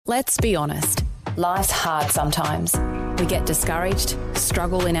Let's be honest. Life's hard sometimes. We get discouraged,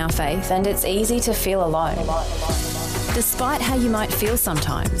 struggle in our faith, and it's easy to feel alone. Despite how you might feel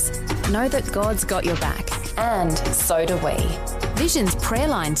sometimes, know that God's got your back. And so do we. Vision's prayer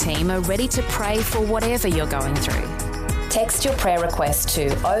line team are ready to pray for whatever you're going through. Text your prayer request to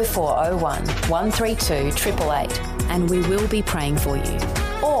 0401 132 888 and we will be praying for you.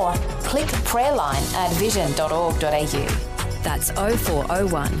 Or click prayerline at vision.org.au. That's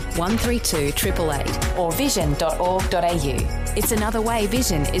 0401 132 888 or vision.org.au. It's another way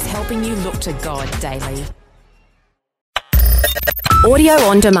Vision is helping you look to God daily. Audio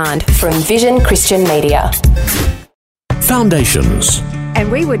on demand from Vision Christian Media. Foundations.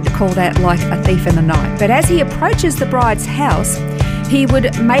 And we would call that like a thief in the night. But as he approaches the bride's house, he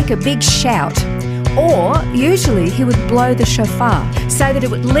would make a big shout. Or usually he would blow the shofar so that it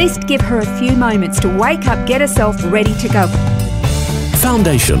would at least give her a few moments to wake up, get herself ready to go.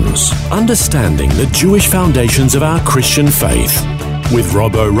 Foundations. Understanding the Jewish foundations of our Christian faith. With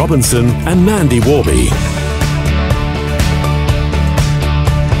Robbo Robinson and Mandy Warby.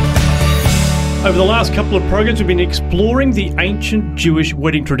 Over the last couple of programs, we've been exploring the ancient Jewish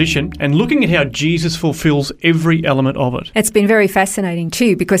wedding tradition and looking at how Jesus fulfills every element of it. It's been very fascinating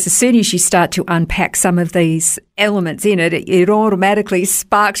too, because as soon as you start to unpack some of these elements in it, it automatically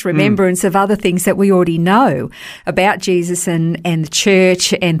sparks remembrance of other things that we already know about Jesus and the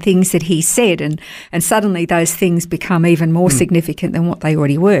church and things that he said. And suddenly those things become even more significant than what they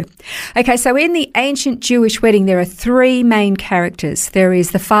already were. Okay, so in the ancient Jewish wedding, there are three main characters. There is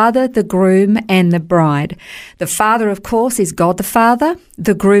the father, the groom, and the bride. The father, of course, is God the Father.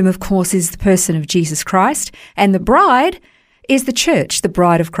 The groom, of course, is the person of Jesus Christ. And the bride is the church, the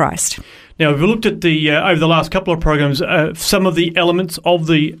bride of Christ. Now, we've looked at over the last couple of programs, some of the elements of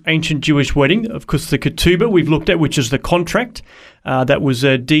the ancient Jewish wedding. Of course, the ketubah we've looked at, which is the contract that was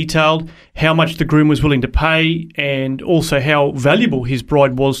detailed, how much the groom was willing to pay, and also how valuable his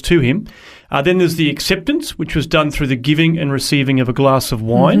bride was to him. Then there's the acceptance, which was done through the giving and receiving of a glass of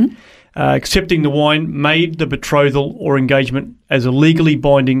wine. Accepting the wine made the betrothal or engagement as a legally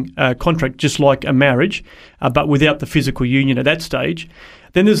binding contract, just like a marriage, but without the physical union at that stage.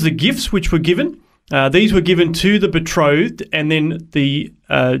 Then there's the gifts which were given. These were given to the betrothed, and then the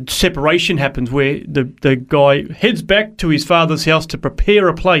separation happens where the guy heads back to his father's house to prepare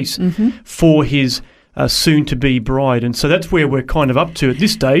a place for his soon-to-be bride. And so that's where we're kind of up to at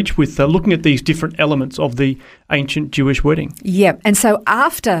this stage with looking at these different elements of the ancient Jewish wedding. Yeah, and so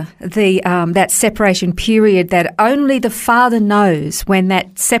after the that separation period that only the father knows, when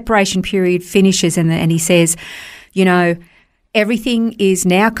that separation period finishes and he says, you know, everything is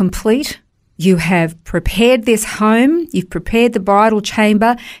now complete. You have prepared this home. You've prepared the bridal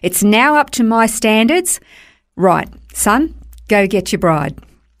chamber. It's now up to my standards. Right, son, go get your bride.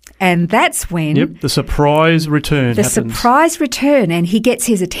 And that's when... the surprise return happens. The surprise return, and he gets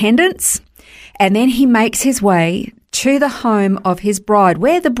his attendants, and then he makes his way to the home of his bride,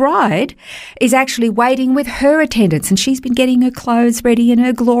 where the bride is actually waiting with her attendants, and she's been getting her clothes ready and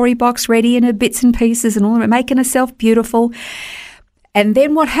her glory box ready and her bits and pieces and all that, making herself beautiful. And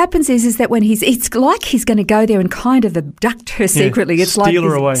then what happens is that when it's like he's going to go there and kind of abduct her secretly. It's steal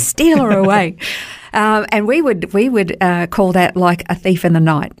her away. Steal her away. And we would call that like a thief in the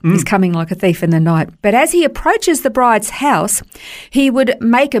night. He's coming like a thief in the night. But as he approaches the bride's house, he would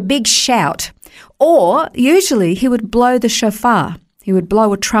make a big shout, or usually he would blow the shofar. He would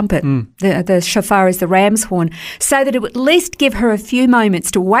blow a trumpet. The shofar is the ram's horn, so that it would at least give her a few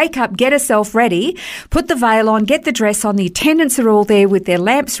moments to wake up, get herself ready, put the veil on, get the dress on. The attendants are all there with their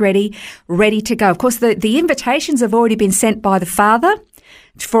lamps ready to go. Of course, the invitations have already been sent by the father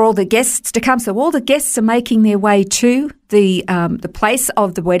for all the guests to come. So all the guests are making their way to the place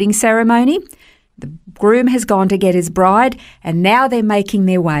of the wedding ceremony. The groom has gone to get his bride, and now they're making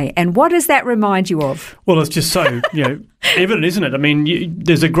their way. And what does that remind you of? Well, it's just so evident, isn't it? I mean,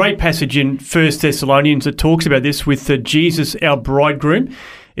 there's a great passage in 1 Thessalonians that talks about this with Jesus, our bridegroom.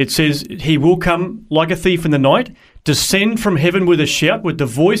 It says, he will come like a thief in the night, descend from heaven with a shout, with the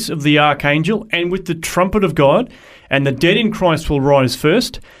voice of the archangel, and with the trumpet of God, and the dead in Christ will rise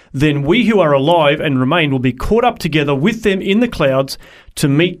first. Then we who are alive and remain will be caught up together with them in the clouds to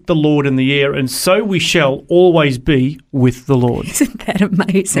meet the Lord in the air, and so we shall always be with the Lord. Isn't that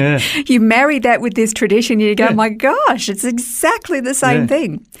amazing? Yeah. You marry that with this tradition, you go, my gosh, it's exactly the same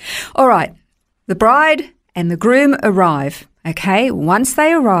thing. All right, the bride and the groom arrive. Okay, once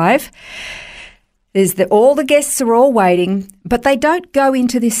they arrive, all the guests are all waiting, but they don't go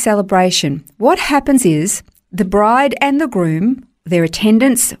into this celebration. What happens is the bride and the groom, their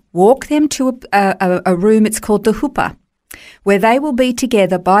attendants, walk them to a room. It's called the huppah. where they will be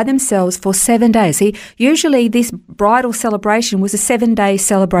together by themselves for 7 days. See, usually this bridal celebration was a 7-day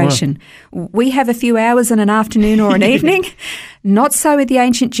celebration. Wow. We have a few hours in an afternoon or an evening. Not so with the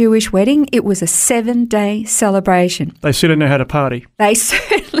ancient Jewish wedding. It was a 7-day celebration. They certainly know how to party. They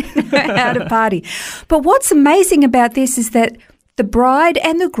certainly know how to party. But what's amazing about this is that the bride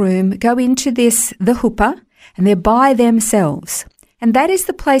and the groom go into the huppah, and they're by themselves. And that is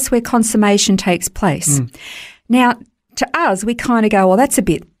the place where consummation takes place. Now, to us, we kind of go, well, that's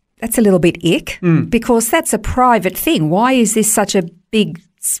a little bit ick, because that's a private thing. Why is this such a big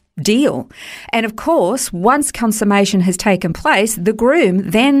deal? And of course, once consummation has taken place, the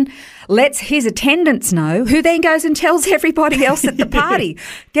groom then lets his attendants know, who then goes and tells everybody else at the party,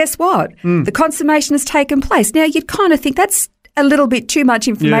 guess what? The consummation has taken place. Now, you'd kind of think that's a little bit too much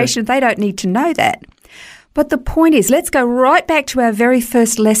information. Yeah. They don't need to know that. But the point is, let's go right back to our very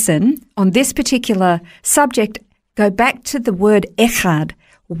first lesson on this particular subject. Go back to the word echad,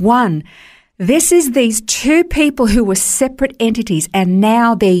 one. This is these two people who were separate entities, and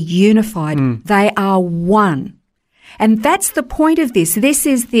now they're unified. They are one. And that's the point of this. This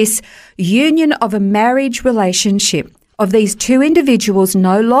is this union of a marriage relationship of these two individuals.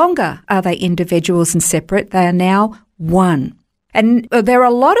 No longer are they individuals and separate. They are now one. And there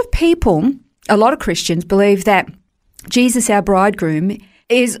are a lot of people, a lot of Christians believe that Jesus, our bridegroom,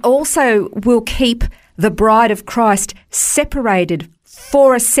 will keep the bride of Christ separated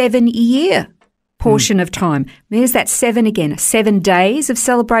for a 7-year portion of time. There's that 7 again, 7 days of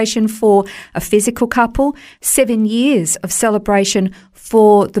celebration for a physical couple, 7 years of celebration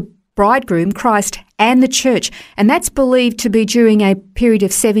for the bridegroom, Christ, and the church. And that's believed to be during a period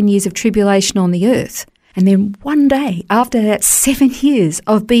of 7 years of tribulation on the earth. And then one day, after that 7 years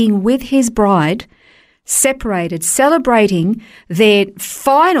of being with his bride, separated, celebrating their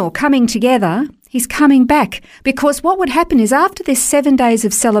final coming together, he's coming back. Because what would happen is after this 7 days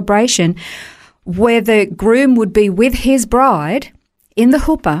of celebration, where the groom would be with his bride in the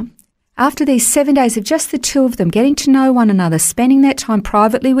huppah, after these 7 days of just the two of them getting to know one another, spending that time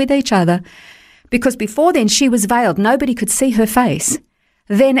privately with each other, because before then she was veiled, nobody could see her face.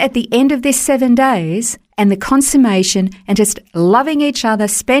 Then at the end of this 7 days and the consummation and just loving each other,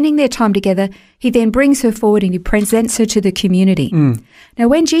 spending their time together, he then brings her forward and he presents her to the community. Now,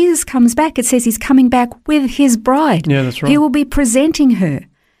 when Jesus comes back, it says he's coming back with his bride. Yeah, that's right. He will be presenting her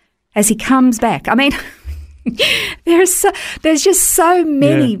as he comes back. I mean, there's just so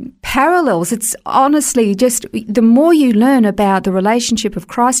many parallels. It's honestly just the more you learn about the relationship of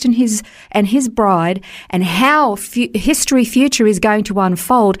Christ and his bride and how history future is going to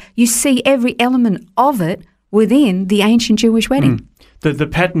unfold, you see every element of it within the ancient Jewish wedding. The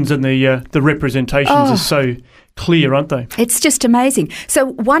patterns and the representations are so clear, aren't they? It's just amazing. So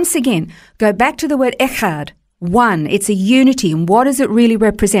once again, go back to the word echad. One, it's a unity. And what does it really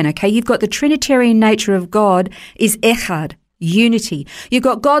represent? Okay, you've got the Trinitarian nature of God is echad, unity. You've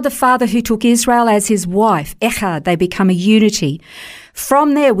got God the Father who took Israel as his wife, echad, they become a unity.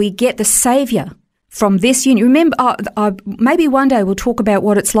 From there, we get the Saviour from this unity. Remember, maybe one day we'll talk about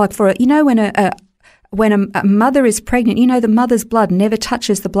what it's like for, when a mother is pregnant, the mother's blood never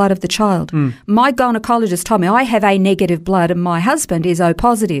touches the blood of the child. My gynecologist told me I have A negative blood and my husband is O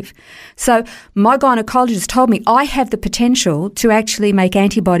positive. So my gynecologist told me I have the potential to actually make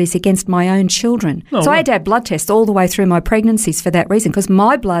antibodies against my own children. I had to have blood tests all the way through my pregnancies for that reason, because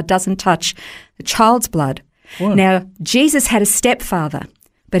my blood doesn't touch the child's blood. Wow. Now, Jesus had a stepfather,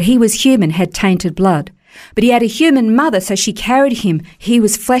 but he was human, had tainted blood. But he had a human mother, so she carried him. He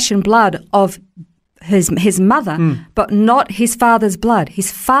was flesh and blood of his mother, but not his father's blood.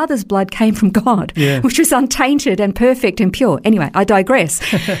 His father's blood came from God, which was untainted and perfect and pure. Anyway, I digress.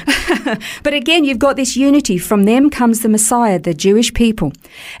 But again, you've got this unity. From them comes the Messiah, the Jewish people.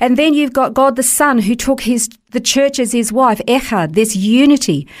 And then you've got God the Son who took the church as his wife, echad, this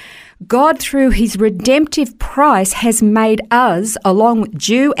unity. God, through his redemptive price, has made us, along with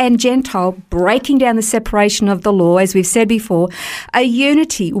Jew and Gentile, breaking down the separation of the law, as we've said before, a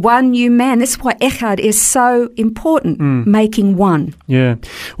unity, one new man. That's why echad is so important, making one. Yeah.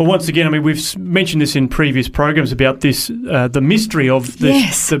 Well, once again, we've mentioned this in previous programs about this, the mystery of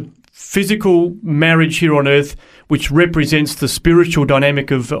the physical marriage here on earth, which represents the spiritual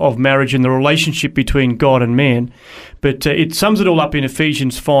dynamic of marriage and the relationship between God and man. But it sums it all up in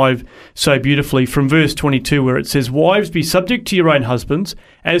Ephesians 5 so beautifully from verse 22, where it says, "Wives, be subject to your own husbands,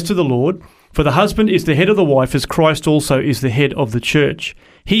 as to the Lord. For the husband is the head of the wife, as Christ also is the head of the church,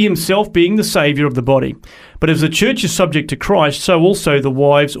 he himself being the Saviour of the body. But as the church is subject to Christ, so also the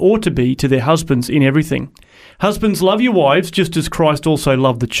wives ought to be to their husbands in everything. Husbands, love your wives, just as Christ also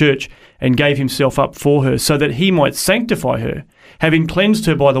loved the church and gave himself up for her, so that he might sanctify her, having cleansed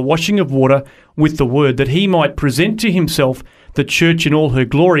her by the washing of water with the word, that he might present to himself the church in all her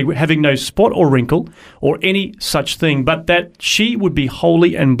glory, having no spot or wrinkle or any such thing, but that she would be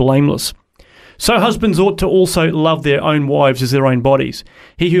holy and blameless. So husbands ought to also love their own wives as their own bodies.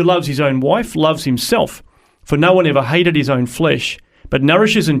 He who loves his own wife loves himself, for no one ever hated his own flesh, but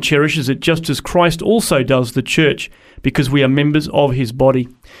nourishes and cherishes it, just as Christ also does the church, because we are members of his body.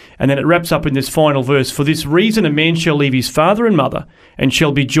 And then it wraps up in this final verse, for this reason a man shall leave his father and mother, and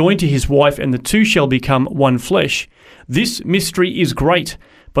shall be joined to his wife, and the two shall become one flesh. This mystery is great,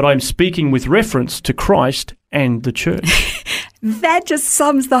 but I'm speaking with reference to Christ and the church. That just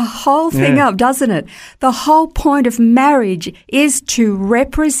sums the whole thing up, doesn't it? The whole point of marriage is to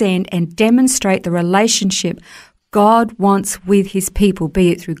represent and demonstrate the relationship God wants with his people, be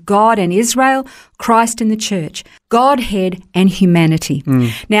it through God and Israel, Christ and the church, Godhead and humanity.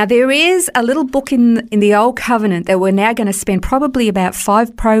 Now, there is a little book in the Old Covenant that we're now going to spend probably about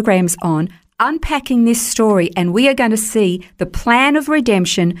 5 programs on, unpacking this story, and we are going to see the plan of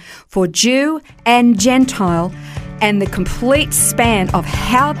redemption for Jew and Gentile and the complete span of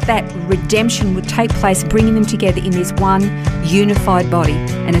how that redemption would take place, bringing them together in this one unified body.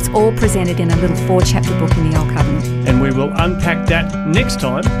 And it's all presented in a little 4-chapter book in the Old Covenant. And we will unpack that next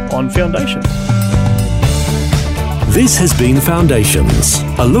time on Foundations. This has been Foundations,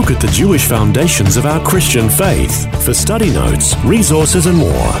 a look at the Jewish foundations of our Christian faith. For study notes, resources and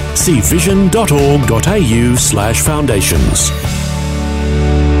more, see vision.org.au/foundations.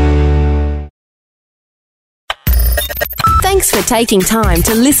 Thanks for taking time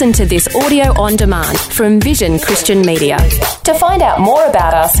to listen to this audio on demand from Vision Christian Media. To find out more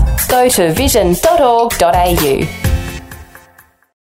about us, go to vision.org.au.